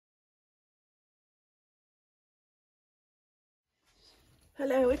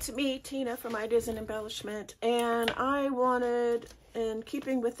Hello, it's me, Tina from Ideas and Embellishment, and I wanted, in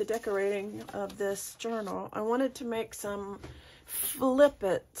keeping with the decorating of this journal, I wanted to make some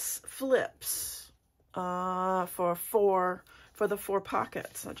flips for the 4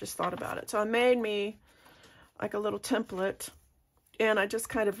 pockets. I just thought about it. So I made me like a little template, and I just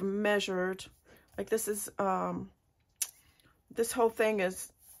kind of measured, like this is, this whole thing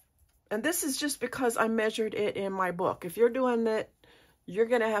is, and this is just because I measured it in my book. If you're doing it, you're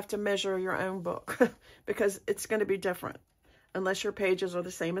going to have to measure your own book because it's going to be different unless your pages are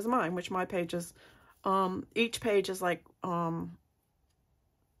the same as mine, which my pages, each page is like, I'm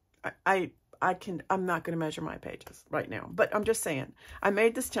not going to measure my pages right now, but I'm just saying, I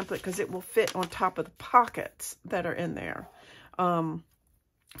made this template because it will fit on top of the pockets that are in there.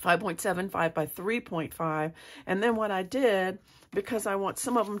 5.75 by 3.5. And then what I did, because I want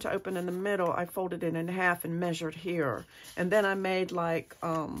some of them to open in the middle, I folded it in half and measured here. And then I made like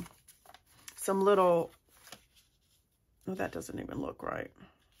some little, oh, that doesn't even look right.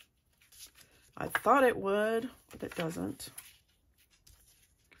 I thought it would, but it doesn't.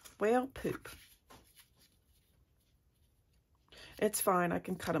 Well, poop. It's fine. I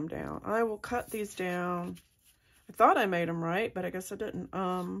can cut them down. I will cut these down. I thought I made them right, but I guess I didn't.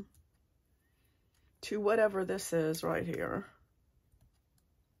 To whatever this is right here.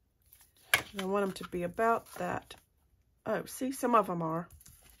 And I want them to be about that. Oh, see, some of them are.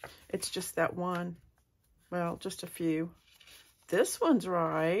 It's just that one. Well, just a few. This one's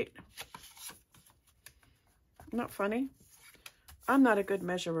right. Not funny. I'm not a good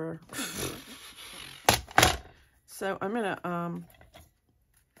measurer. So I'm gonna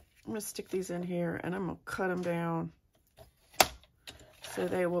stick these in here, and I'm gonna cut them down so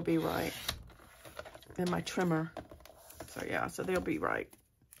they will be right in my trimmer. So yeah, so they'll be right.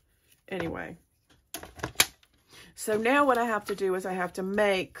 Anyway, so now what I have to do is I have to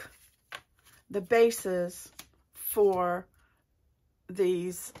make the bases for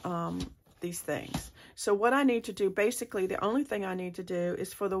these things. So what I need to do, basically the only thing I need to do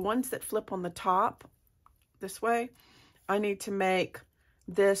is for the ones that flip on the top this way, I need to make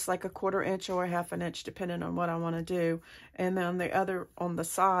this like a 1/4 inch or a 1/2 inch depending on what I want to do, and then the other on the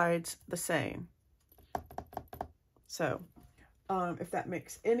sides the same. So if that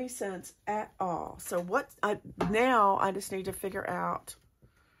makes any sense at all. So now I just need to figure out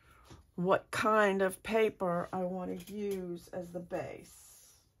what kind of paper I want to use as the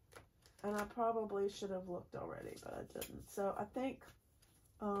base. And I probably should have looked already, but I didn't. So I think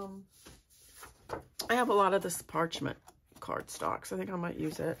I have a lot of this parchment cardstock, so I think I might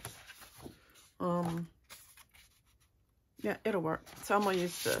use it. Yeah, it'll work. So I'm going to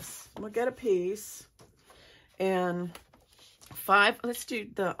use this. I'm going to get a piece, and let's do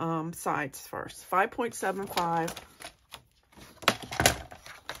the sides first. 5.75.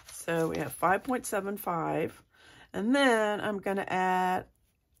 So we have 5.75, and then I'm going to add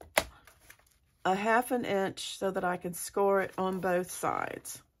a 1/2 inch so that I can score it on both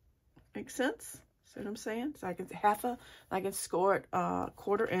sides. Make sense? See what I'm saying? So I can score it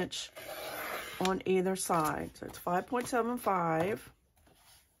 1/4 inch on either side. So it's 5.75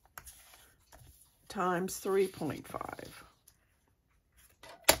 times 3.5.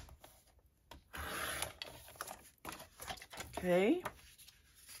 Okay.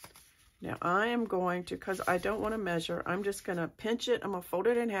 Now I am going to, because I don't want to measure, I'm just going to pinch it. I'm going to fold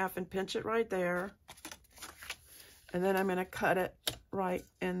it in half and pinch it right there. And then I'm going to cut it right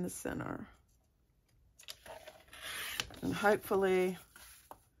in the center. And hopefully,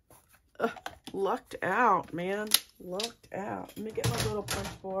 lucked out, man. Lucked out. Let me get my little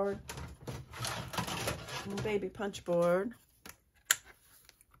punch board. My baby punch board.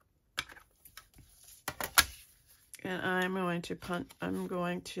 And I'm going to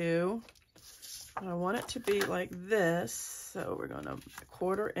I want it to be like this. So we're going to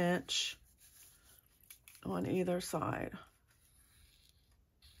 1/4 inch on either side.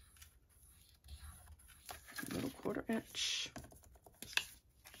 A little 1/4 inch.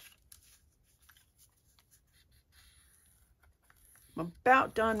 I'm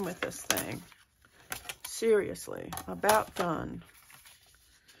about done with this thing. Seriously, about done.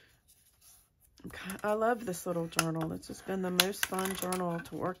 I love this little journal. It's just been the most fun journal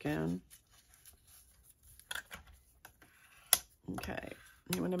to work in. Okay,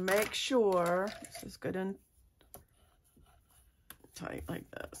 you want to make sure this is good and tight like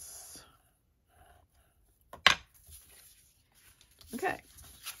this. Okay.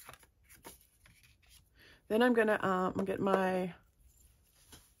 Then I'm gonna get my,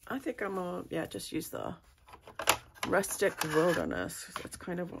 I think I'm gonna, yeah, just use the Rustic Wilderness. That's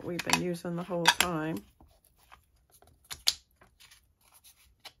kind of what we've been using the whole time.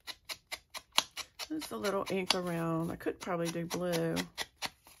 Just a little ink around. I could probably do blue.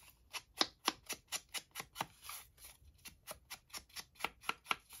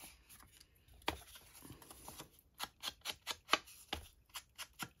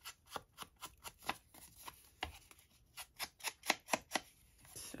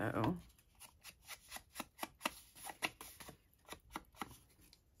 So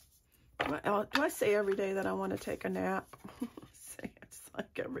do I say every day that I want to take a nap? It's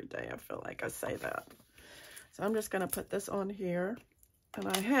like every day I feel like I say that. So I'm just going to put this on here. And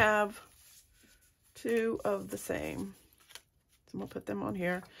I have 2 of the same. So I'm going to put them on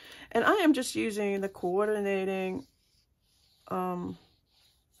here. And I am just using the coordinating, that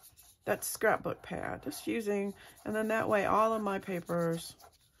scrapbook pad. Just using, and then that way all of my papers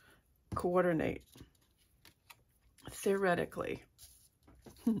coordinate, theoretically.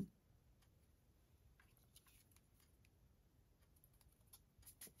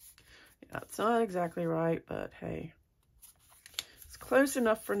 Yeah, it's not exactly right, but hey, it's close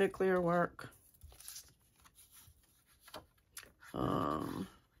enough for nuclear work.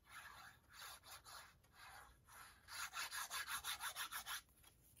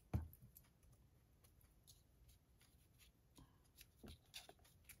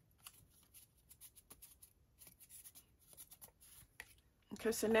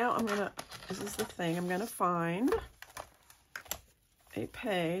 Okay, so now this is the thing, I'm gonna find a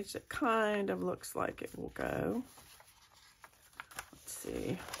page that kind of looks like it will go. Let's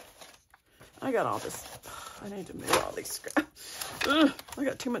see. I got all this. I need to move all these scraps. Ugh, I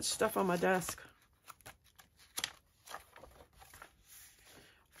got too much stuff on my desk.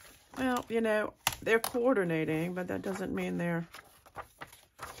 Well, you know, they're coordinating, but that doesn't mean they're...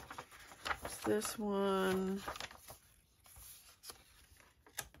 It's this one.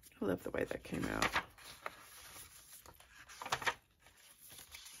 I love the way that came out.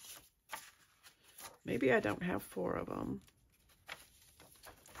 Maybe I don't have 4 of them.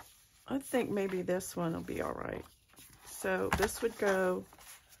 I think maybe this one will be all right. So this would go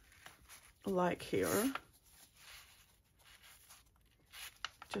like here.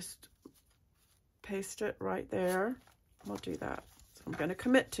 Just paste it right there. We'll do that. So I'm going to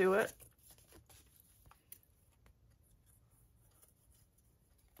commit to it.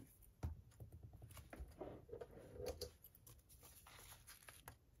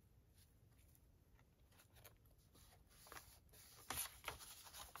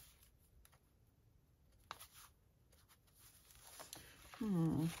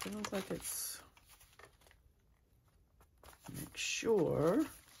 Feels like it's, make sure,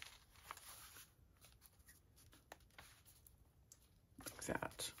 like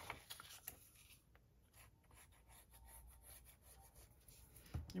that.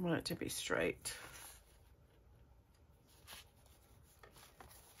 You want it to be straight.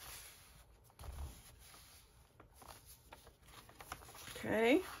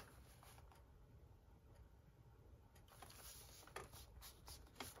 Okay.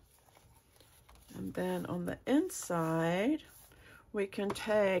 And then on the inside, we can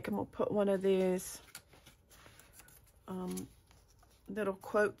take, and we'll put one of these little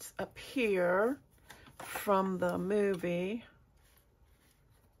quotes up here from the movie.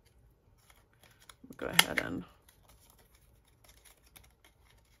 We'll go ahead and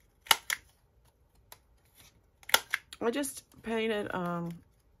I just painted, I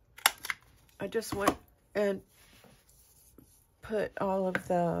just went and put all of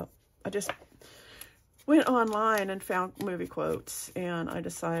the, I just went online and found movie quotes, and I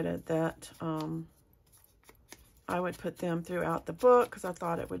decided that I would put them throughout the book because I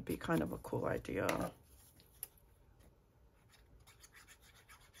thought it would be kind of a cool idea.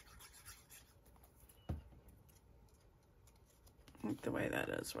 Like the way that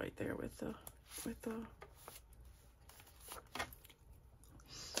is right there with the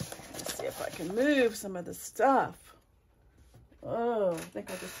let's see if I can move some of the stuff. Oh, I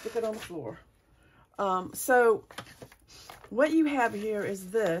think I'll just stick it on the floor. So what you have here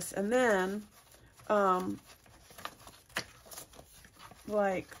is this, and then,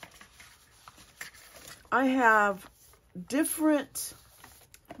 like, I have different,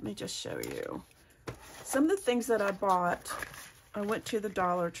 let me just show you. Some of the things that I bought, I went to the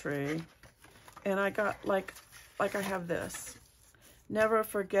Dollar Tree, and I got, like I have this. Never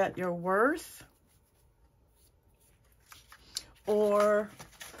forget your worth. Or,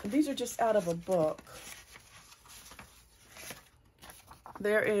 these are just out of a book.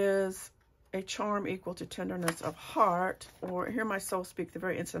 There is a charm equal to tenderness of heart, or hear my soul speak the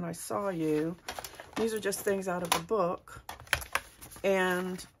very instant I saw you. These are just things out of a book.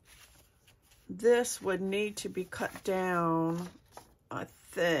 And this would need to be cut down, I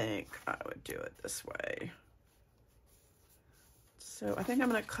think I would do it this way. So I think I'm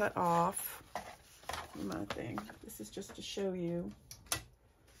going to cut off my thing. This is just to show you.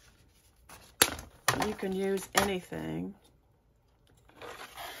 You can use anything.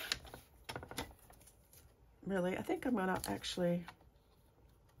 Really, I think I'm going to actually,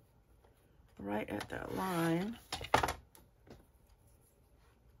 right at that line,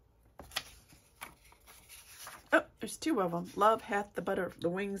 oh, there's two of them. Love hath the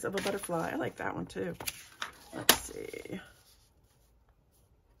wings of a butterfly. I like that one too. Let's see.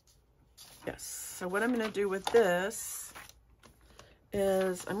 Yes, so what I'm going to do with this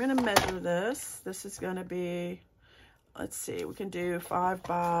is I'm going to measure this. This is going to be, let's see, we can do 5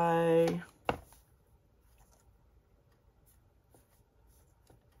 by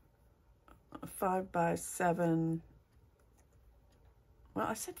 7. Well,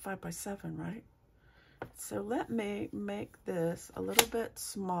 I said 5 by 7, right? So let me make this a little bit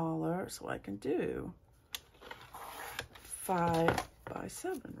smaller so I can do 5 by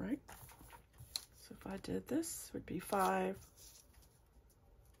 7, right? So if I did this, it would be 5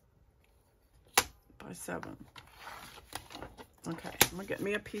 by 7. Okay, I'm gonna get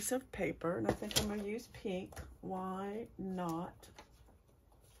me a piece of paper, and I think I'm gonna use pink. Why not?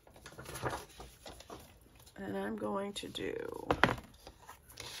 And I'm going to do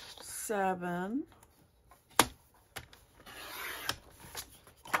 7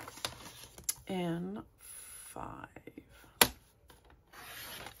 and 5.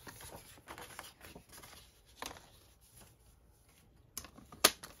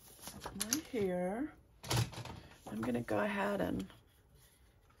 Right here, I'm going to go ahead and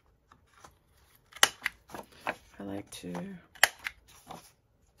I like to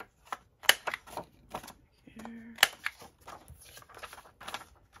here.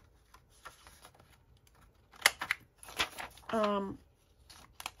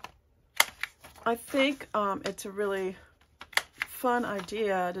 I think it's a really fun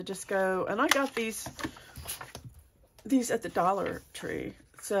idea to just go, and I got these at the Dollar Tree.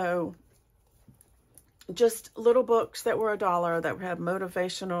 So just little books that were $1 that have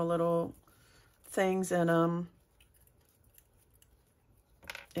motivational little things in them.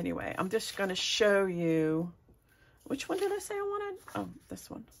 Anyway, I'm just going to show you, which one did I say I wanted? Oh, this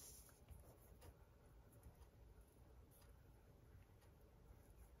one.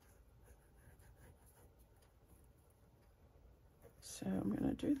 So I'm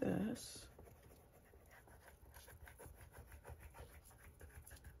going to do this.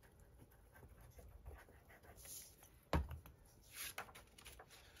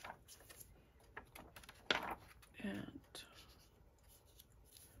 And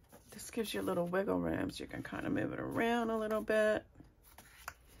this gives you a little wiggle room, so you can kind of move it around a little bit.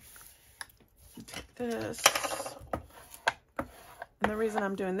 Take this. And the reason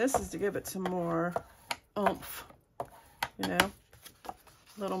I'm doing this is to give it some more oomph, you know,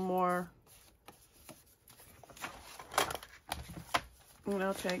 a little more. And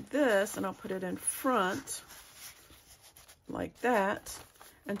I'll take this and I'll put it in front like that.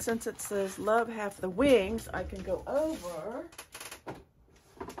 And since it says love hath the wings, I can go over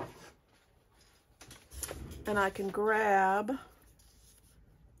and I can grab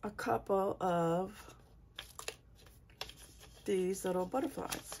a couple of these little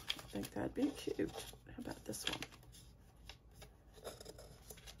butterflies. I think that'd be cute. How about this one?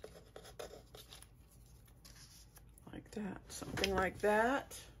 Like that. Something like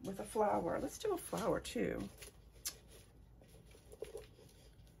that with a flower. Let's do a flower too.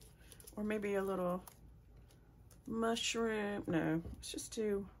 Or maybe a little mushroom. No, let's just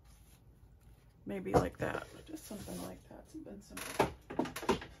do maybe like that. Just something like that. Something simple.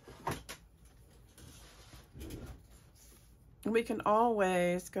 We can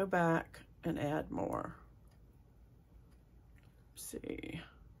always go back and add more. Let's see.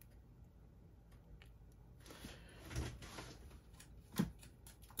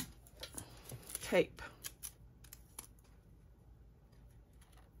 Tape.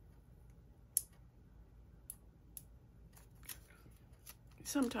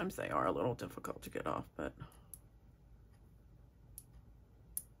 Sometimes they are a little difficult to get off, but.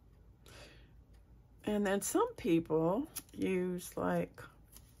 And then some people use like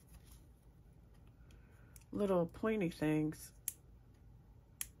little pointy things.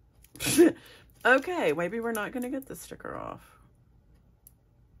 Okay, maybe we're not going to get the sticker off.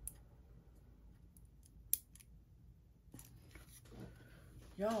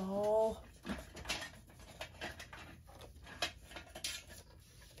 Y'all.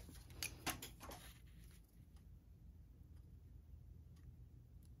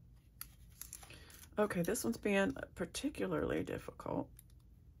 Okay, this one's being particularly difficult.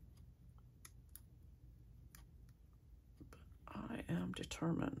 I'm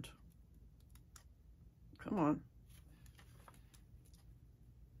determined. Come on.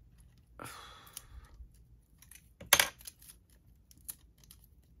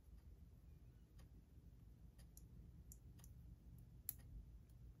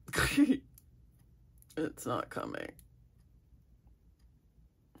 It's not coming.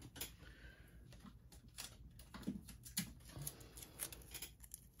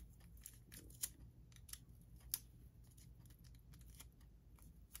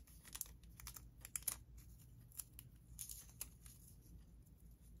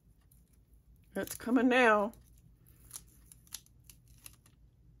 It's coming now.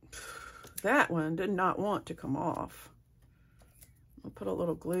 That one did not want to come off. I'll put a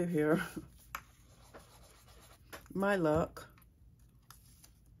little glue here. My luck.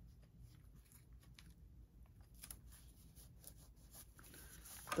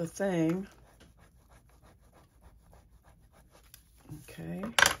 The thing. Okay.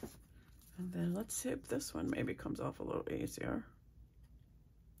 And then let's see if this one maybe comes off a little easier.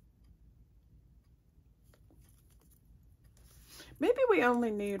 Maybe we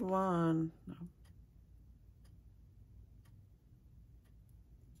only need one. No.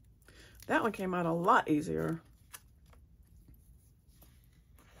 That one came out a lot easier.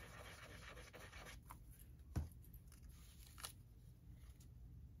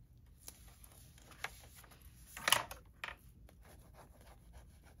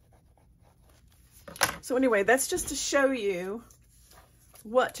 So anyway, that's just to show you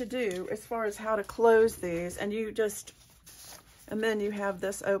what to do as far as how to close these. And you just, and then you have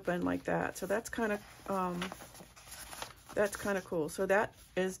this open like that. So that's kind of cool. So that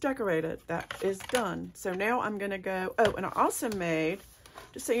is decorated. That is done. So now I'm going to go, oh, and I also made,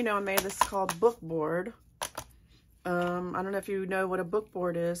 just so you know, I made this called book board. I don't know if you know what a book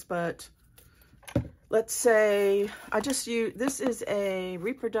board is, but let's say I just use, this is a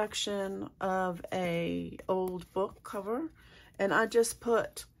reproduction of a old book cover, and I just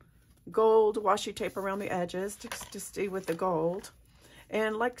put gold washi tape around the edges to stay with the gold.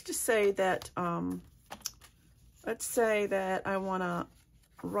 And like to say that, let's say that I want to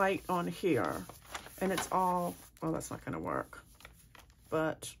write on here, and it's all, well, that's not going to work,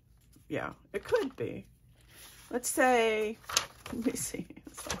 but yeah, it could be. Let's say, let me see.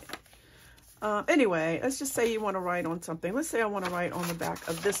 Anyway, let's just say you want to write on something. Let's say I want to write on the back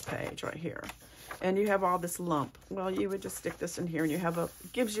of this page right here. And you have all this lump. Well, you would just stick this in here and you have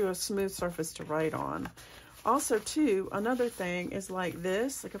gives you a smooth surface to write on. Also, too, another thing is like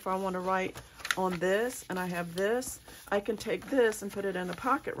this. Like if I want to write on this and I have this, I can take this and put it in the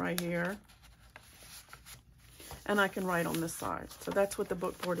pocket right here. And I can write on this side. So that's what the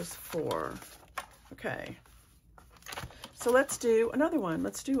book board is for. Okay. So let's do another one.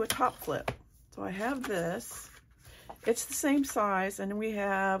 Let's do a top flip. So I have this, it's the same size, and we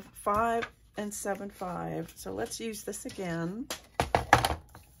have 5 and 7/5. So let's use this again.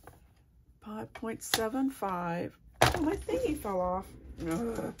 5.75. Oh, my thingy fell off.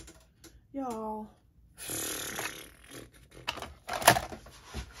 Y'all.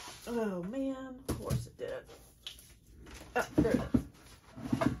 Oh man, of course it did. Oh, there it is.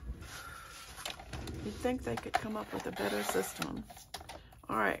 You'd think they could come up with a better system.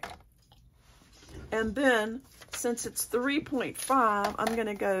 All right. And then, since it's 3.5, I'm going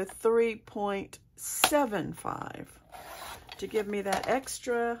to go 3.75 to give me that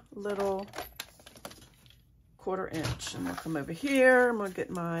extra little 1/4 inch. I'm going to come over here. I'm going to get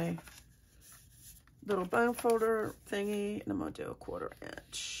my little bone folder thingy, and I'm going to do a 1/4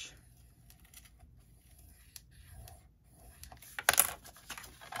 inch.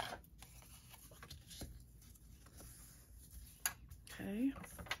 Okay.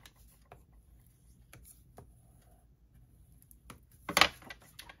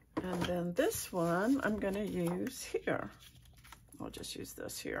 And then this one I'm going to use here. I'll just use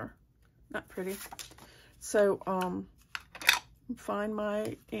this here. Not pretty. So, find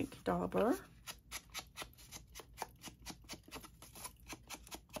my ink dauber.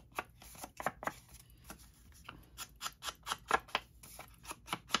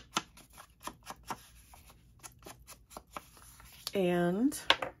 And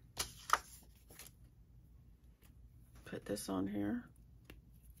put this on here.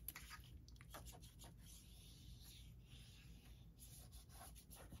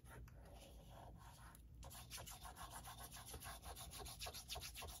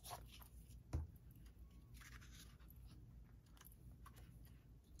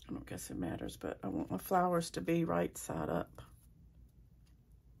 I don't guess it matters, but I want my flowers to be right side up.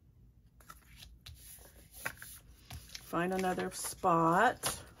 Find another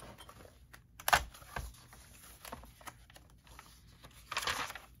spot.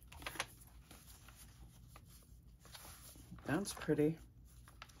 That's pretty.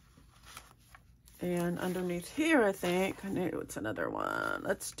 And underneath here, I think, I know it's another one.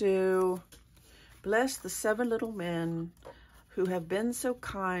 Let's do, bless the 7 little men who have been so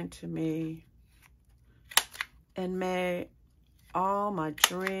kind to me, and may all my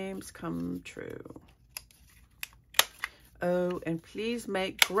dreams come true. Oh, and please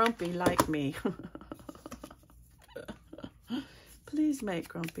make Grumpy like me. Please make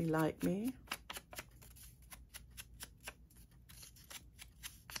Grumpy like me.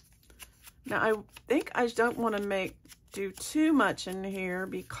 Now, I think I don't want to do too much in here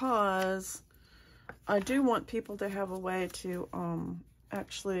because I do want people to have a way to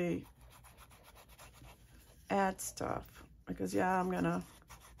actually add stuff. Because, yeah, I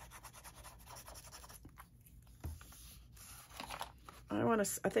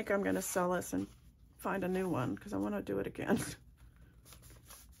think I'm gonna sell this and find a new one because I want to do it again.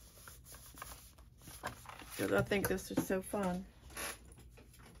 Because I think this is so fun.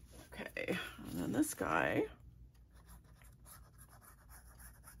 Okay, and then this guy.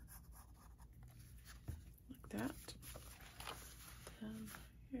 Like that. And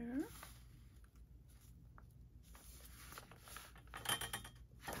here.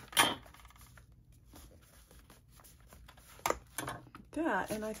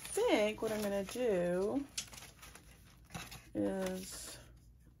 That, and I think what I'm going to do is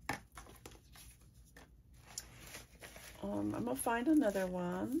I'm going to find another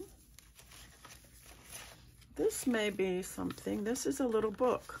one. This may be something. This is a little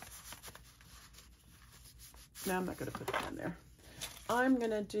book. No, I'm not going to put that in there. I'm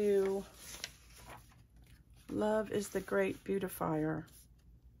going to do Love is the Great Beautifier.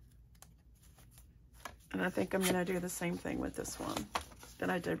 And I think I'm going to do the same thing with this one that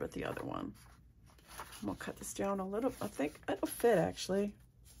I did with the other one. I'm going to cut this down a little. I think it'll fit, actually.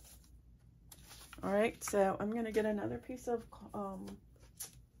 All right, so I'm going to get another piece of, what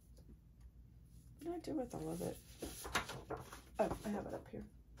did I do with all of it? Oh, I have it up here.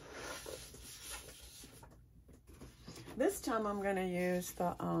 This time I'm going to use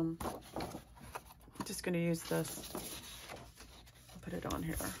the, I'm just going to use this. I'll put it on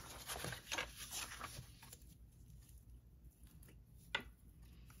here.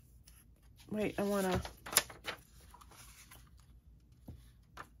 Wait, I want to,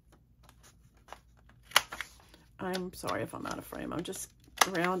 I'm sorry if I'm out of frame. I'm just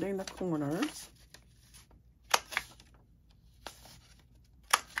rounding the corners.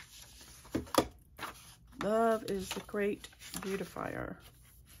 Love is the Great Beautifier.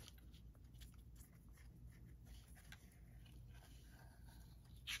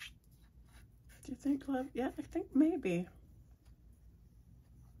 Do you think love? Yeah, I think maybe.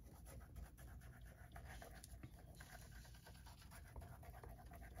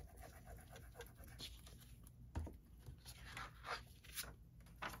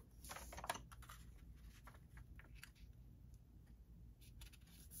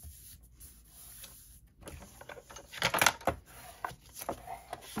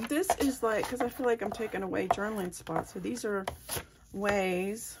 This is like, because I feel like I'm taking away journaling spots. So these are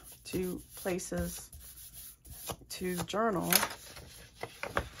ways to, places to journal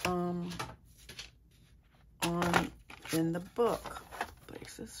in the book.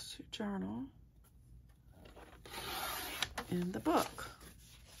 Places to journal in the book.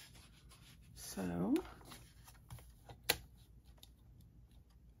 So,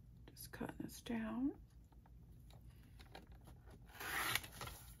 just cutting this down.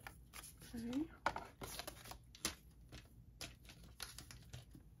 Okay.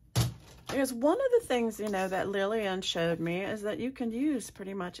 Because one of the things, you know, that Lillian showed me is that you can use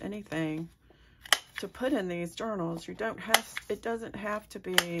pretty much anything to put in these journals. You don't have, it doesn't have to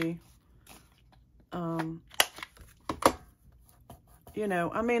be, you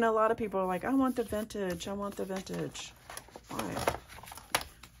know, I mean, a lot of people are like, I want the vintage. I want the vintage. Why?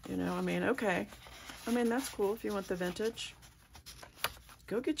 You know, I mean, okay. I mean, that's cool if you want the vintage.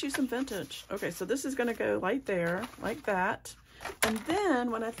 Go get you some vintage. Okay, so this is going to go right there, like that. And then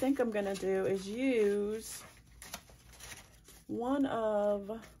what I think I'm going to do is use one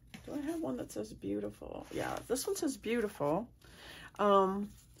of, do I have one that says beautiful? Yeah, this one says beautiful. So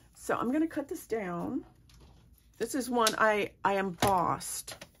I'm going to cut this down. This is one I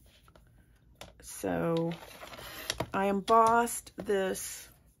embossed. So I embossed this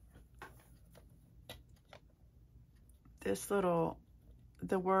little,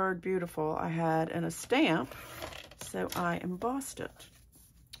 the word beautiful I had in a stamp. So I embossed it.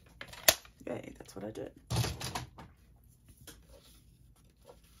 Yay, that's what I did.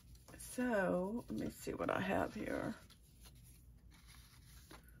 So let me see what I have here.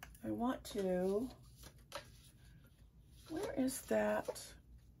 I want to Where is that?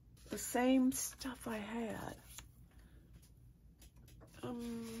 The same stuff I had.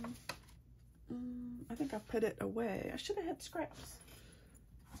 I think I put it away. I should have had scraps.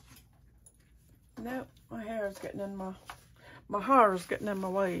 Nope, my hair is getting in my hair is getting in my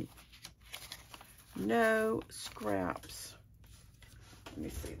way. No scraps. Let me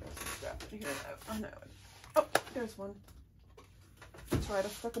see, there's a scrap in here. Oh, I know it. Oh, there's one. That's right, I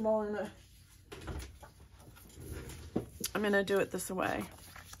stuck them all in a... I'm gonna do it this way.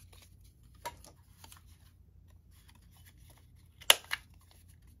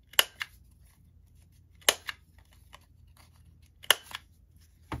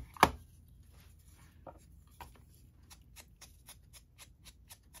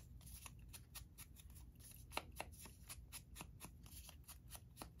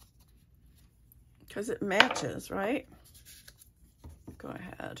 Because it matches, right? Go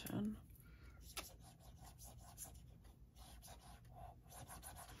ahead and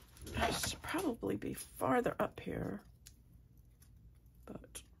I should probably be farther up here,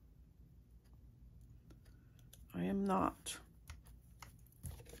 but I am not.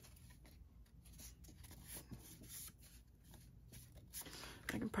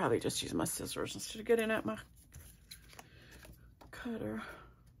 I can probably just use my scissors instead of getting at my cutter.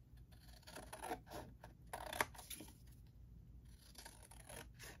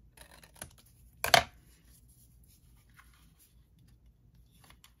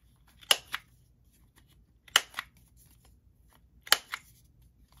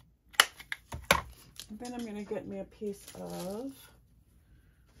 Then I'm going to get me a piece of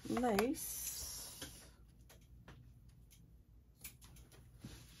lace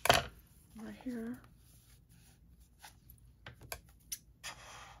right here.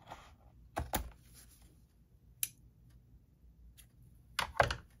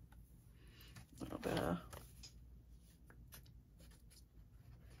 A little bit of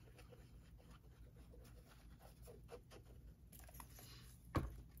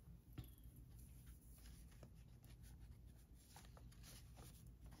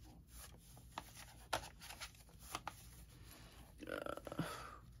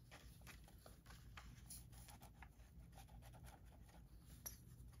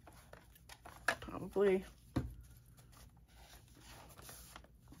probably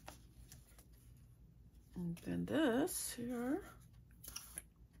and then this here.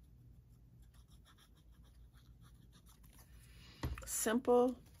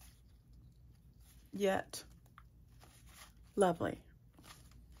 Simple yet lovely.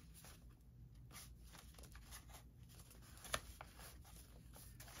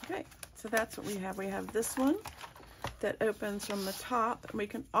 Okay, so that's what we have. We have this one that opens from the top. And we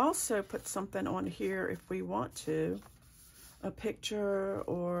can also put something on here if we want to, a picture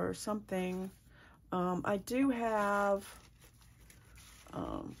or something. I do have,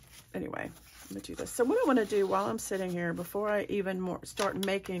 anyway, let me do this. So what I want to do while I'm sitting here, before I even start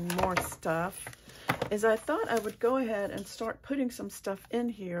making more stuff, is I thought I would go ahead and start putting some stuff in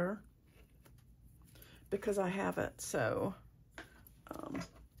here because I have it. So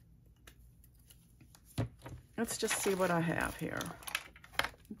let's just see what I have here.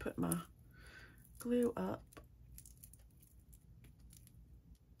 Put my glue up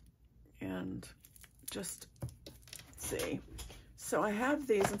and just see. So I have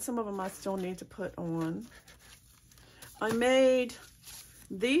these, and some of them I still need to put on. I made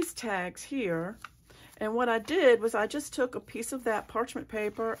these tags here, and what I did was I just took a piece of that parchment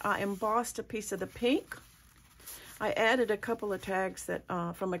paper, I embossed a piece of the pink, I added a couple of tags that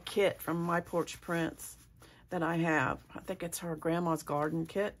from a kit from My Porch Prints that I have. I think it's her grandma's garden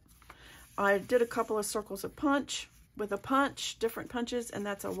kit. I did a couple of circles of punch with a punch, different punches, and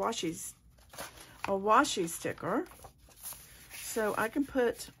that's a washi sticker. So I can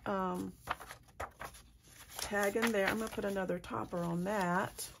put tag in there. I'm gonna put another topper on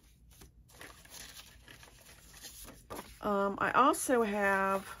that. I also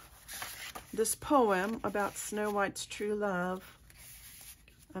have this poem about Snow White's true love.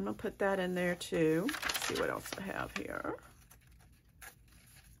 I'm gonna put that in there too. Let's see what else I have here.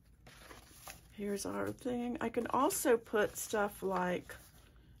 Here's our thing. I can also put stuff like,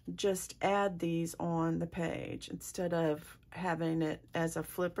 just add these on the page instead of having it as a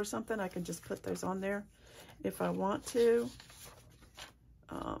flip or something. I can just put those on there if I want to.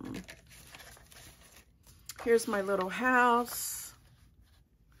 Here's my little house,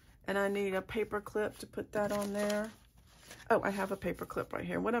 and I need a paper clip to put that on there. Oh, I have a paper clip right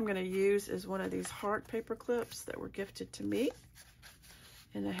here. What I'm going to use is one of these heart paper clips that were gifted to me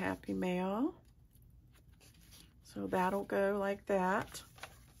in a Happy Mail. So that'll go like that.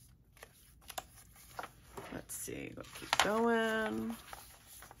 Let's see, we'll keep going.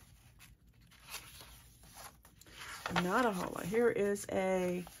 Not a whole lot. Here is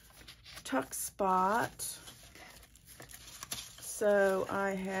a tuck spot. So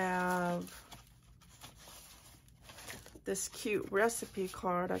I have this cute recipe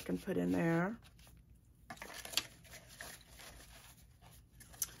card I can put in there.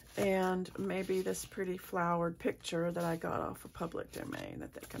 And maybe this pretty flowered picture that I got off of Public Domain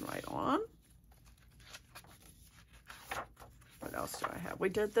that they can write on. What else do I have? We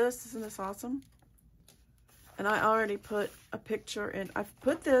did this. Isn't this awesome? And I already put a picture in. I've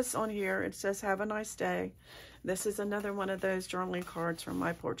put this on here. It says, have a nice day. This is another one of those journaling cards from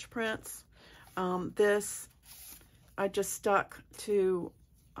My Porch Prints. This, I just stuck to,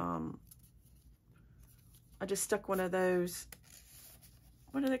 I just stuck one of those,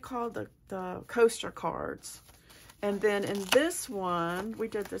 what are they called? The coaster cards. And then in this one, we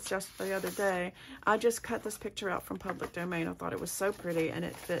did this just the other day, I just cut this picture out from Public Domain. I thought it was so pretty, and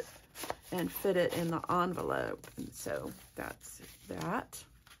it fit it in the envelope. And so that's that.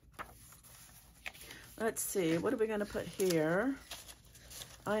 Let's see, what are we going to put here?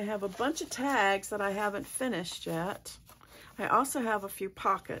 I have a bunch of tags that I haven't finished yet. I also have a few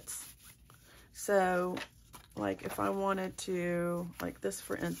pockets. So, like if I wanted to, like this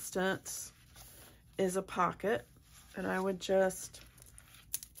for instance, is a pocket. And I would just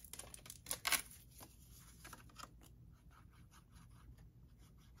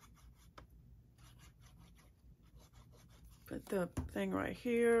put the thing right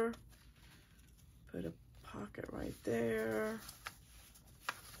here, put a pocket right there.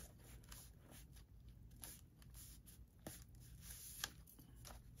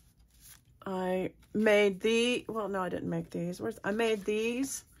 I made well, no, I didn't make these. I made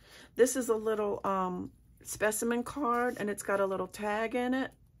these. This is a little specimen card, and it's got a little tag in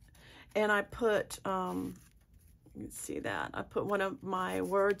it. And I put, you can see that. I put one of my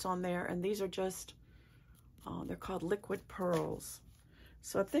words on there, and these are just, they're called liquid pearls.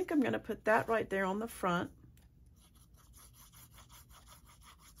 So I think I'm going to put that right there on the front.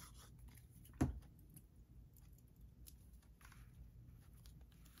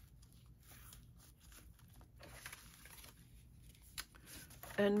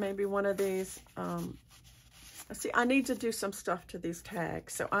 And maybe one of these, see, I need to do some stuff to these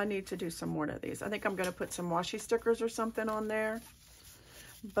tags, so I need to do some more of these. I think I'm going to put some washi stickers or something on there.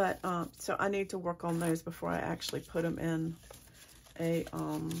 But, so I need to work on those before I actually put them in a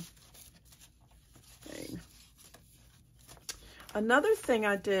thing. Another thing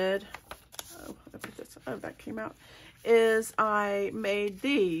I did, that came out, is I made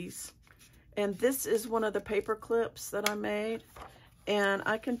these. And this is one of the paper clips that I made. And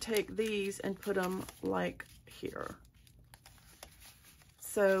I can take these and put them like here.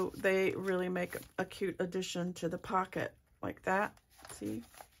 So they really make a cute addition to the pocket like that. See?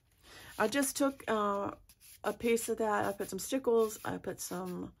 I just took a piece of that. I put some stickles. I put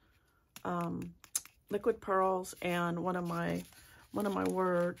some liquid pearls and one of my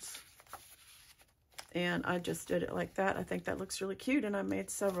words. And I just did it like that. I think that looks really cute, and I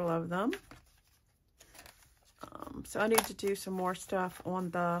made several of them. So I need to do some more stuff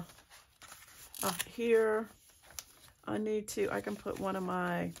on the here. I can put one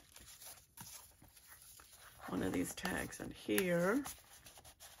of these tags in here.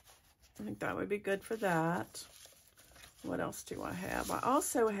 I think that would be good for that. What else do I have? I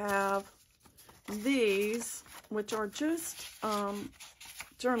also have these, which are just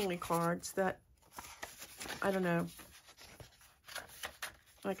journaling cards that, I don't know,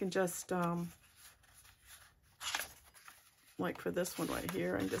 I can just like for this one right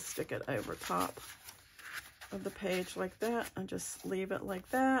here, and just stick it over top of the page like that, and just leave it like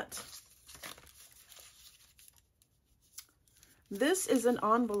that. This is an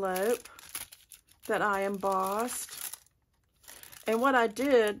envelope that I embossed, and what I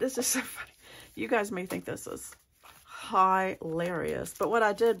did, this is so funny, you guys may think this is hilarious, but what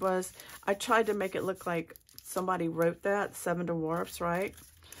I did was I tried to make it look like somebody wrote that, Seven Dwarfs, right?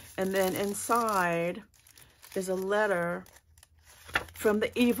 And then inside is a letter from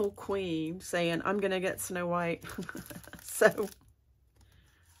the evil queen saying, I'm going to get Snow White. So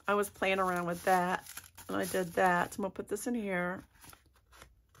I was playing around with that, and I did that. So I'm going to put this in here.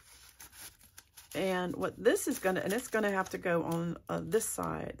 And what this is going to, and it's going to have to go on this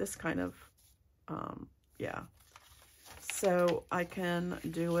side, this kind of, yeah. So I can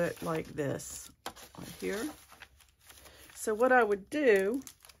do it like this right here. So what I would do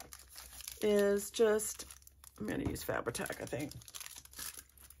is just, I'm going to use Fabri-Tac, I think.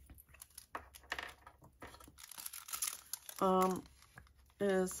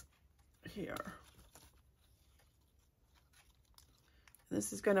 Is here.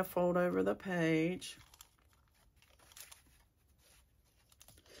 This is going to fold over the page.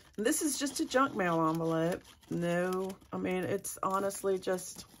 And this is just a junk mail envelope. No, I mean, it's honestly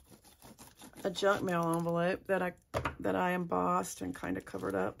just a junk mail envelope that I embossed and kind of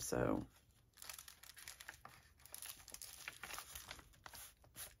covered up, so.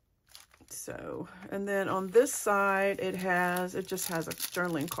 So, and then on this side, it just has a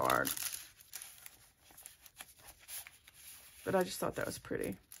journaling card. But I just thought that was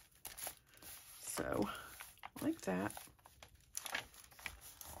pretty. So, like that.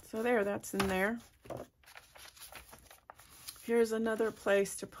 So there, that's in there. Here's another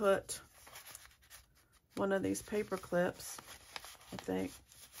place to put one of these paper clips, I think.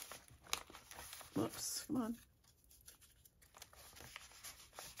 Whoops, come on.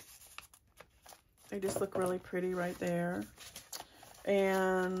 They just look really pretty right there.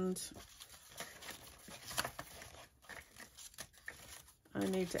 And I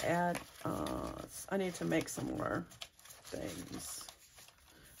need to add, I need to make some more things.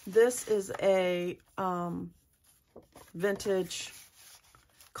 This is a vintage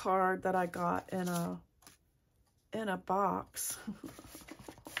card that I got in a box.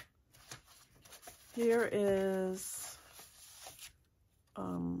 Here is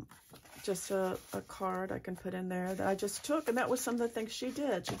just a card I can put in there that I just took, and that was some of the things she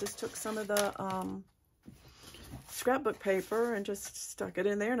did. She just took some of the scrapbook paper and just stuck it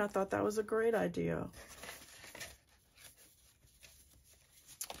in there, and I thought that was a great idea.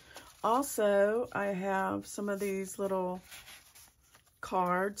 Also, I have some of these little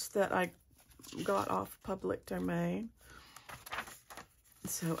cards that I got off public domain.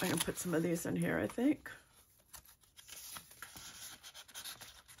 So I can put some of these in here, I think.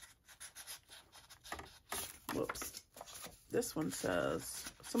 Whoops. This one says,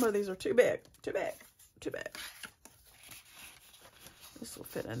 some of these are too big, too big, too big. This will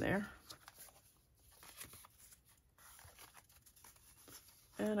fit in there.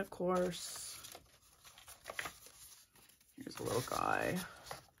 And of course, here's a little guy.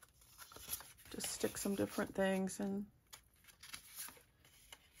 Just stick some different things in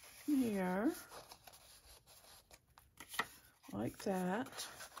here, like that.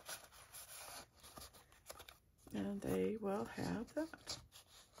 And they will have that.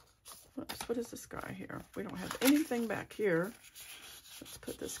 Whoops, what is this guy here? We don't have anything back here. Let's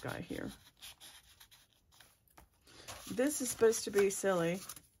put this guy here. This is supposed to be silly.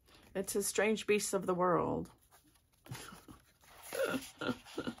 It's a Strange Beasts of the World.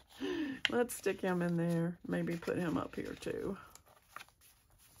 Let's stick him in there. Maybe put him up here too.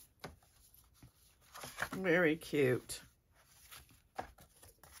 Very cute.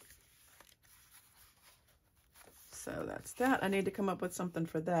 So that's that. I need to come up with something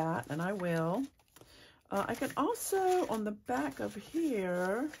for that, and I will. I can also, on the back of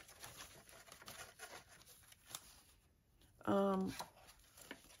here,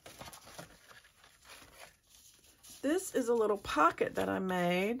 this is a little pocket that I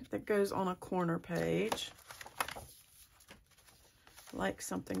made that goes on a corner page, like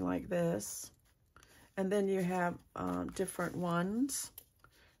something like this. And then you have different ones.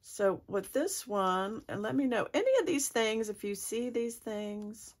 So with this one, and let me know any of these things, if you see these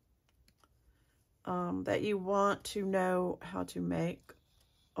things that you want to know how to make,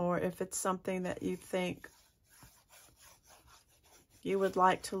 or if it's something that you think you would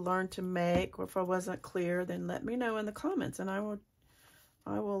like to learn to make, or if I wasn't clear, then let me know in the comments, and I will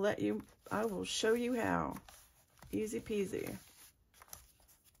show you how. Easy peasy.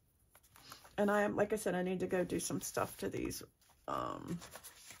 And like I said, I need to go do some stuff to these, but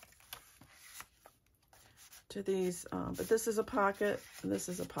this is a pocket, and this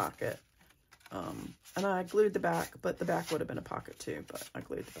is a pocket. And I glued the back, but the back would have been a pocket too, but I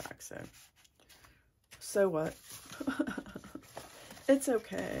glued the back, so what? It's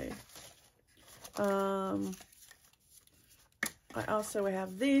okay. I also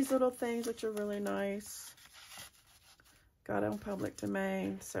have these little things, which are really nice. Got on public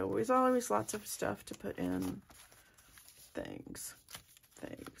domain. So there's always lots of stuff to put in things.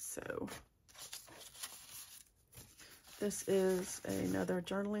 So this is another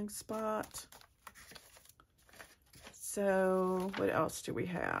journaling spot. So what else do we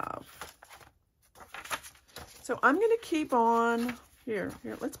have? So I'm going to keep on here,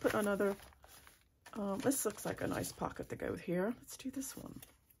 let's put another, this looks like a nice pocket to go with here. Let's do this one.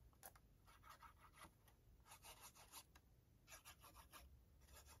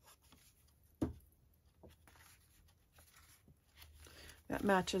 That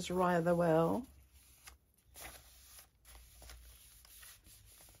matches rather well.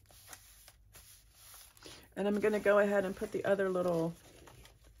 And I'm going to go ahead and put the other little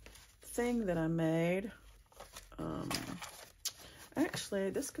thing that I made. Actually,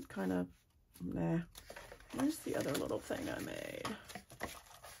 this could kind of, nah. Where's the other little thing I made?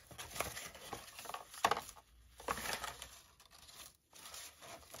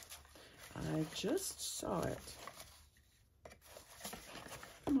 I just saw it.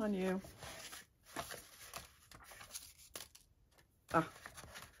 Come on, you. Ah.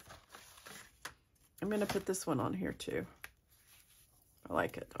 I'm going to put this one on here too. I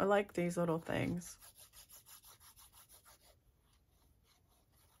like it. I like these little things.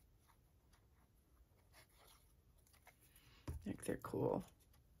 I think they're cool.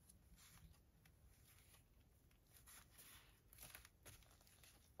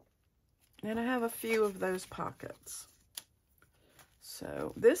 And I have a few of those pockets.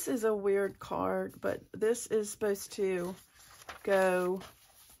 So this is a weird card, but this is supposed to go,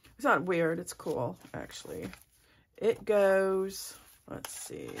 it's not weird, it's cool, actually. It goes, let's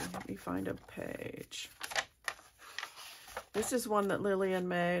see, let me find a page. This is one that Lillian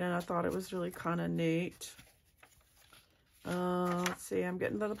made, and I thought it was really kind of neat. Let's see, I'm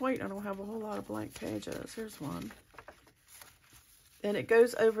getting to the point. I don't have a whole lot of blank pages. Here's one. And it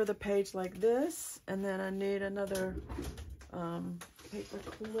goes over the page like this, and then I need another paper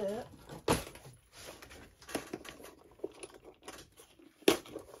clip.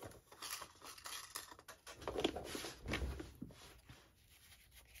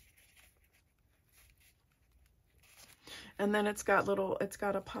 And then it's got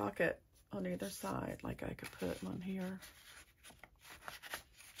a pocket on either side, like I could put one here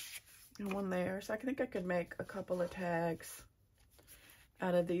and one there. So I think I could make a couple of tags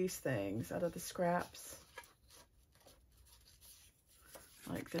out of these things, out of the scraps.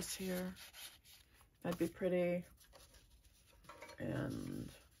 Like this here. That'd be pretty. And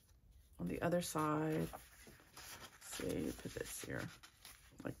on the other side, let's see, put this here.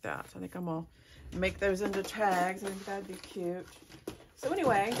 Like that. I think I'm gonna make those into tags. I think that'd be cute. So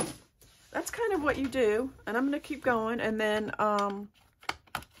anyway, that's kind of what you do. And I'm gonna keep going. And then I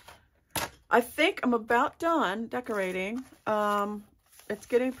think I'm about done decorating. It's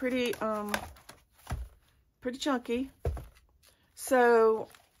getting pretty chunky. So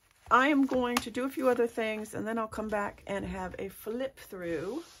I am going to do a few other things, and then I'll come back and have a flip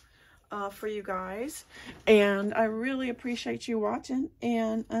through for you guys. And I really appreciate you watching.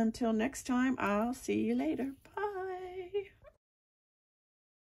 And until next time, I'll see you later.